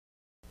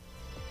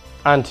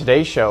On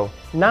today's show,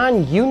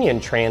 non-union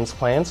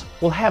transplants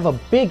will have a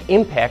big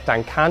impact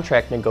on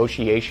contract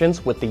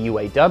negotiations with the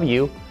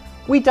UAW.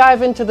 We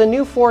dive into the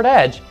new Ford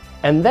Edge,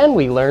 and then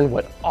we learn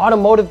what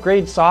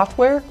automotive-grade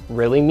software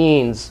really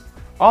means.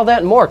 All that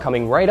and more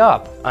coming right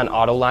up on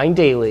Autoline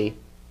Daily.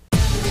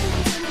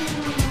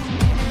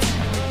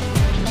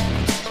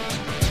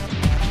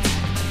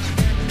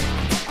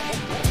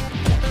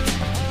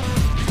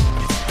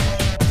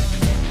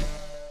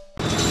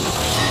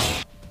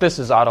 This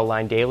is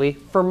Autoline Daily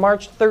for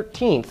March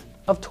 13th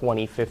of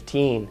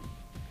 2015.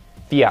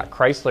 Fiat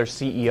Chrysler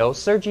CEO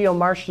Sergio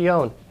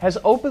Marchionne has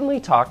openly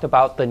talked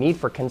about the need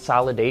for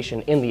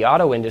consolidation in the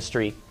auto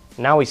industry.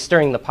 Now he's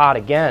stirring the pot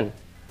again.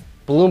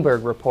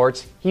 Bloomberg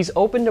reports he's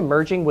open to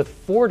merging with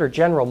Ford or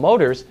General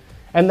Motors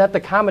and that the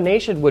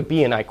combination would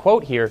be, and I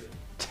quote here,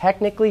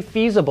 technically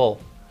feasible.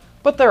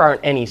 But there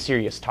aren't any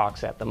serious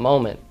talks at the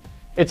moment.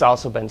 It's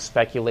also been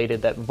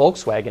speculated that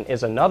Volkswagen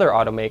is another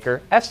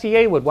automaker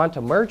FCA would want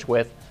to merge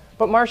with,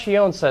 but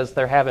Marchionne says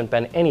there haven't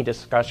been any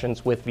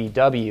discussions with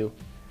VW.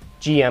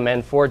 GM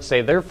and Ford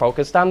say they're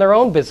focused on their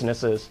own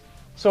businesses,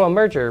 so a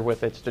merger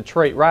with its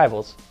Detroit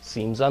rivals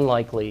seems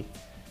unlikely.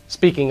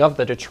 Speaking of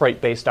the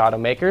Detroit-based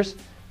automakers,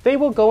 they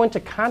will go into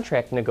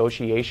contract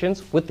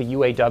negotiations with the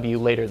UAW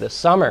later this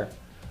summer.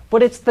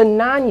 But it's the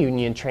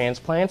non-union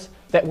transplants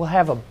that will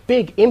have a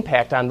big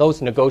impact on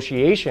those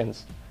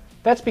negotiations.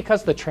 That's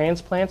because the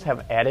transplants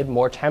have added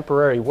more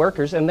temporary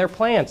workers in their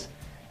plants,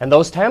 and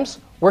those temps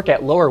work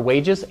at lower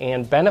wages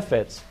and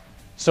benefits.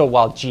 So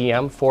while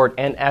GM, Ford,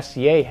 and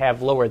FCA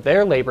have lowered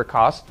their labor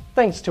costs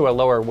thanks to a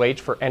lower wage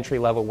for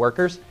entry-level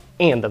workers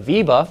and the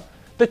VEBA,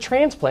 the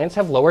transplants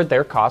have lowered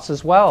their costs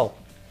as well.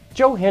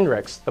 Joe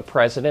Hinrichs, the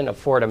president of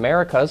Ford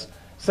Americas,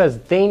 says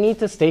they need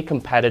to stay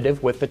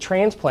competitive with the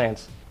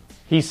transplants.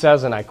 He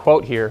says, and I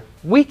quote here,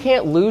 "We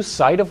can't lose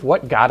sight of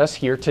what got us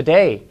here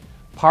today.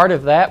 Part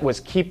of that was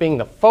keeping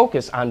the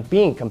focus on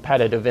being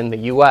competitive in the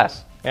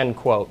U.S." End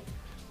quote.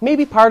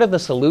 Maybe part of the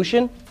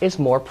solution is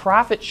more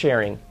profit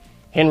sharing.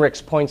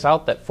 Hinrichs points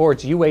out that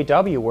Ford's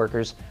UAW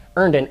workers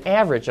earned an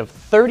average of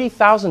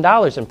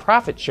 $30,000 in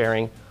profit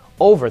sharing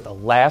over the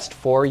last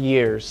 4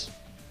 years.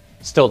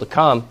 Still to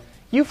come,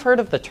 you've heard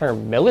of the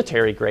term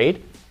military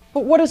grade,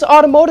 but what does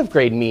automotive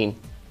grade mean?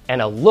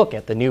 And a look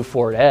at the new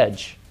Ford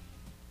Edge.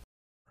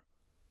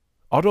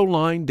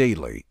 Autoline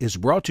Daily is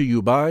brought to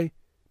you by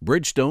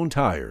Bridgestone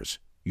Tires,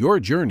 your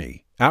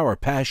journey, our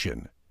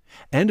passion,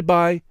 and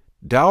by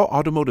Dow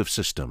Automotive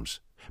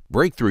Systems,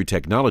 breakthrough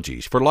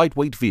technologies for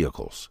lightweight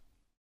vehicles.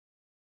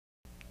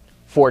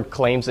 Ford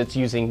claims it's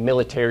using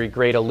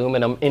military-grade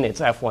aluminum in its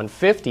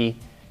F-150.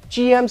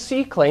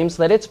 GMC claims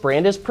that its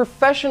brand is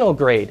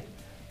professional-grade.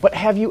 But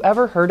have you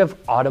ever heard of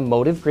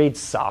automotive-grade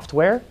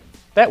software?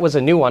 That was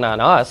a new one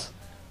on us.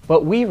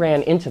 But we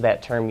ran into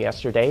that term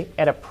yesterday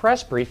at a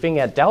press briefing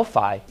at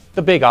Delphi,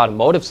 the big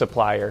automotive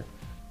supplier.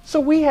 So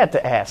we had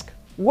to ask,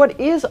 what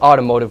is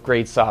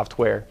automotive-grade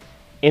software?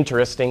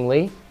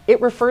 Interestingly, it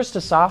refers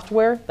to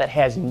software that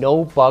has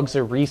no bugs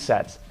or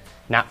resets,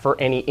 not for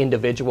any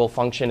individual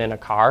function in a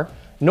car,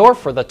 nor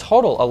for the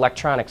total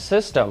electronic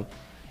system,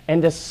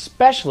 and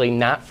especially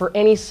not for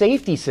any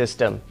safety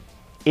system.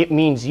 It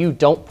means you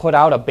don't put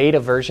out a beta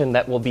version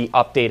that will be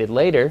updated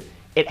later.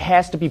 It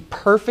has to be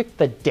perfect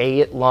the day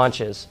it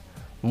launches.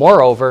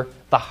 Moreover,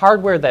 the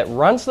hardware that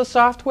runs the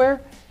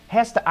software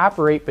has to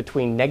operate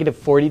between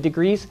 -40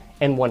 degrees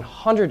and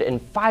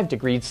 105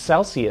 degrees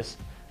Celsius.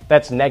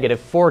 That's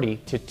 -40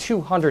 to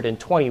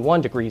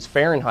 221 degrees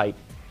Fahrenheit.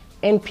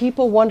 And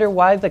people wonder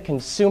why the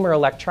consumer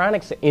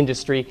electronics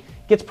industry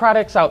gets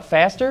products out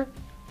faster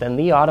than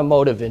the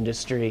automotive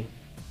industry.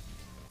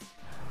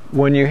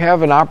 When you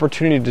have an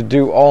opportunity to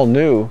do all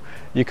new,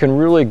 you can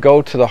really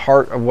go to the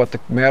heart of what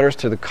matters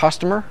to the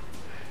customer,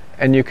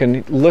 and you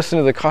can listen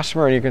to the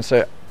customer and you can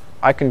say,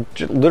 I can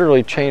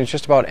literally change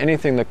just about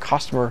anything the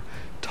customer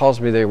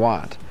tells me they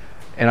want,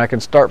 and I can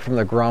start from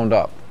the ground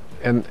up.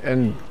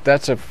 And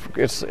that's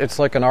it's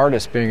like an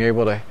artist being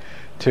able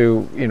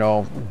to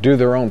do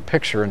their own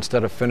picture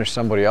instead of finish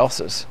somebody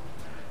else's,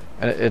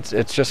 and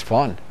it's just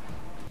fun.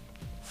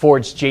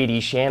 Ford's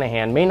J.D.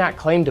 Shanahan may not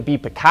claim to be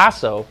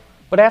Picasso,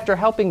 but after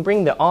helping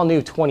bring the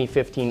all-new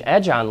 2015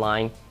 Edge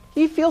online,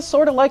 he feels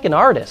sort of like an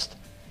artist.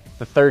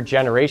 The third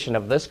generation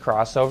of this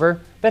crossover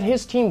that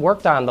his team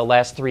worked on the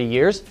last 3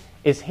 years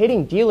is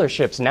hitting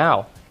dealerships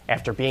now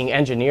after being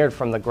engineered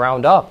from the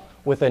ground up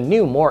with a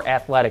new, more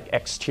athletic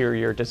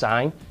exterior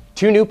design,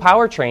 2 new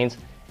powertrains,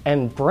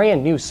 and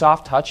brand new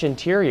soft touch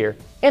interior,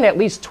 and at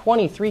least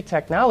 23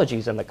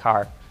 technologies in the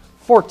car,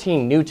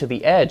 14 new to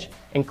the Edge,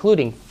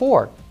 including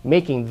 4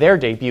 making their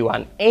debut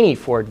on any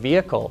Ford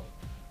vehicle.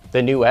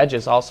 The new Edge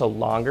is also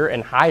longer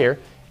and higher,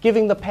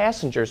 giving the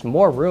passengers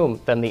more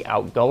room than the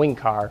outgoing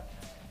car.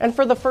 And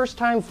for the first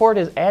time, Ford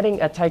is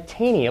adding a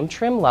titanium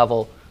trim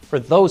level for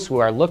those who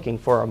are looking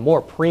for a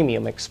more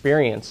premium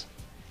experience.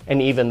 And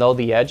even though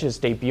the Edge is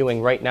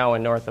debuting right now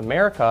in North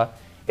America,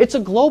 it's a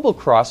global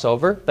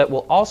crossover that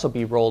will also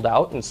be rolled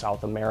out in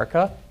South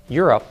America,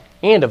 Europe,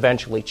 and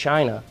eventually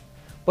China.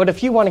 But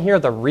if you want to hear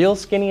the real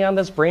skinny on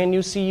this brand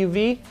new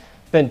CUV,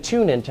 Then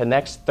tune in to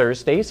next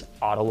Thursday's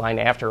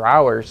Autoline After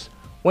Hours,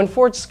 when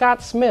Ford's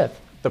Scott Smith,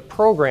 the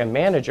program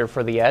manager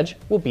for the Edge,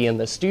 will be in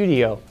the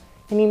studio,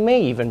 and he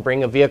may even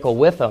bring a vehicle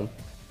with him.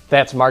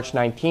 That's March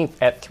 19th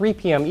at 3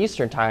 p.m.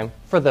 Eastern Time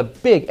for the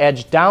Big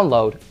Edge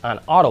download on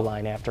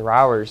Autoline After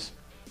Hours.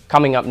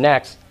 Coming up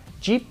next,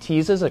 Jeep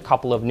teases a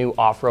couple of new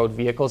off-road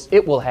vehicles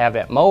it will have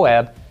at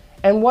Moab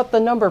and what the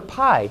number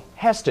pi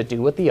has to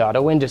do with the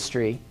auto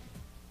industry.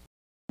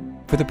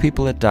 For the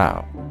people at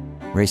Dow,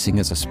 racing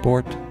is a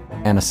sport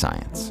and a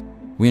science.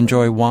 We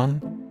enjoy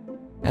one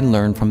and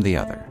learn from the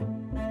other.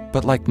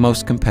 But like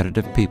most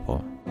competitive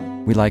people,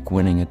 we like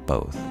winning at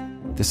both.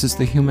 This is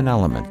the human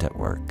element at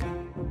work.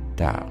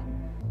 Dow.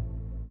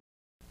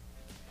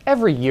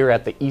 Every year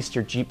at the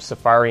Easter Jeep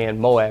Safari in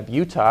Moab,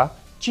 Utah,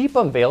 Jeep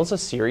unveils a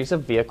series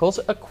of vehicles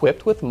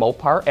equipped with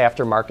Mopar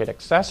aftermarket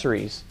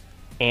accessories.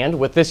 And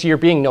with this year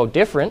being no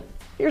different,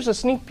 here's a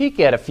sneak peek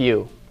at a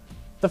few.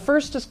 The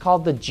first is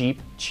called the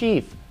Jeep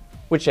Chief,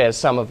 which, as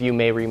some of you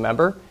may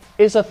remember,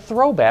 is a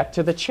throwback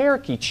to the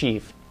Cherokee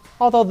Chief,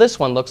 although this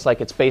one looks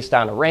like it's based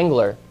on a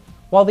Wrangler,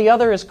 while the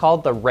other is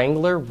called the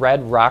Wrangler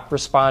Red Rock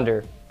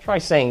Responder. Try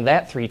saying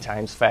that 3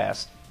 times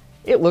fast.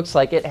 It looks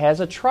like it has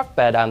a truck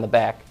bed on the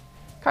back,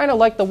 kind of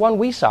like the one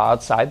we saw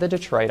outside the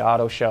Detroit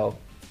Auto Show.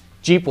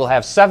 Jeep will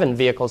have 7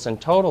 vehicles in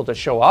total to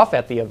show off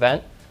at the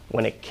event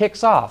when it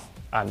kicks off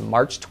on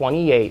March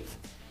 28th.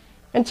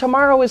 And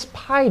tomorrow is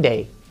Pi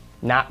Day,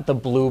 not the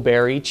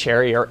blueberry,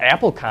 cherry, or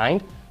apple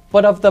kind,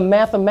 but of the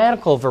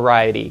mathematical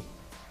variety.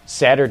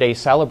 Saturday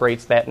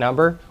celebrates that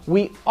number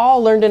we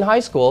all learned in high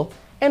school,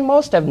 and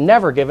most have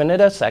never given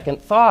it a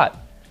second thought.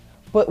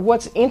 But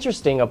what's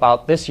interesting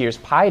about this year's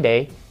Pi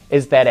Day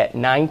is that at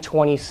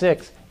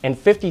 9:26 and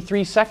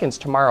 53 seconds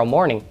tomorrow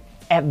morning,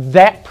 at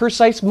that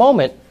precise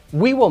moment,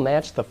 we will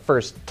match the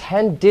first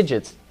 10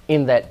 digits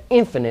in that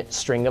infinite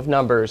string of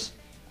numbers.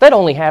 That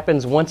only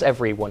happens once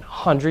every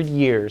 100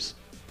 years.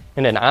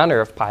 And in honor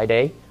of Pi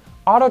Day,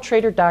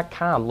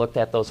 Autotrader.com looked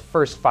at those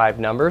first 5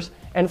 numbers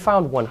and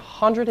found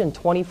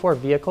 124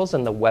 vehicles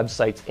in the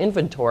website's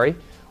inventory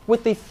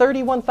with the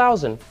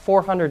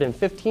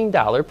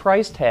 $31,415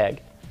 price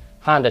tag.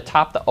 Honda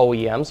topped the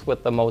OEMs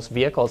with the most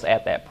vehicles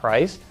at that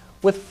price,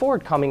 with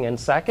Ford coming in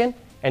second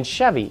and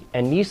Chevy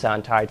and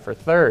Nissan tied for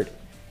third.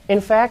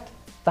 In fact,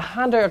 the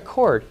Honda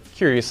Accord,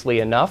 curiously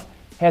enough,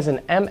 has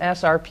an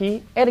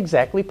MSRP at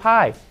exactly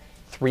pi,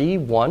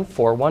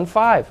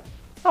 31415.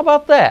 How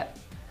about that?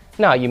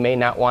 Now, you may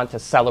not want to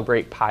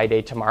celebrate Pi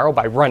Day tomorrow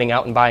by running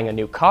out and buying a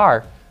new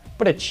car,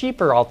 but a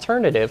cheaper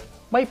alternative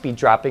might be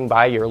dropping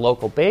by your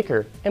local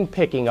baker and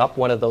picking up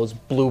one of those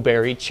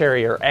blueberry,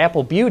 cherry, or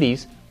apple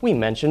beauties we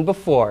mentioned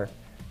before.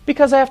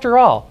 Because after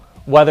all,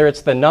 whether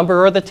it's the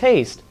number or the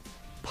taste,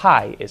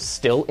 pi is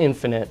still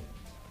infinite.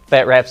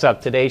 That wraps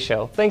up today's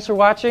show. Thanks for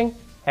watching.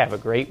 Have a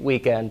great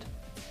weekend.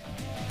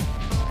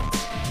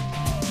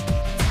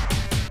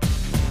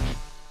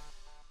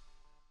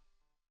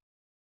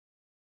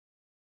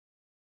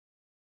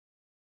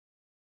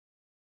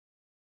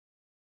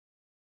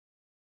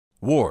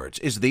 Ward's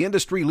is the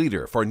industry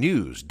leader for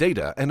news,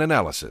 data, and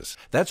analysis.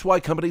 That's why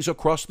companies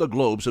across the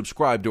globe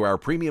subscribe to our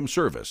premium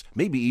service,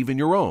 maybe even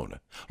your own.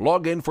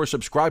 Log in for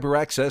subscriber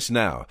access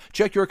now.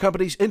 Check your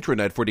company's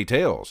intranet for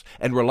details,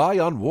 and rely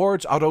on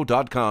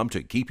wardsauto.com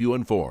to keep you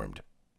informed.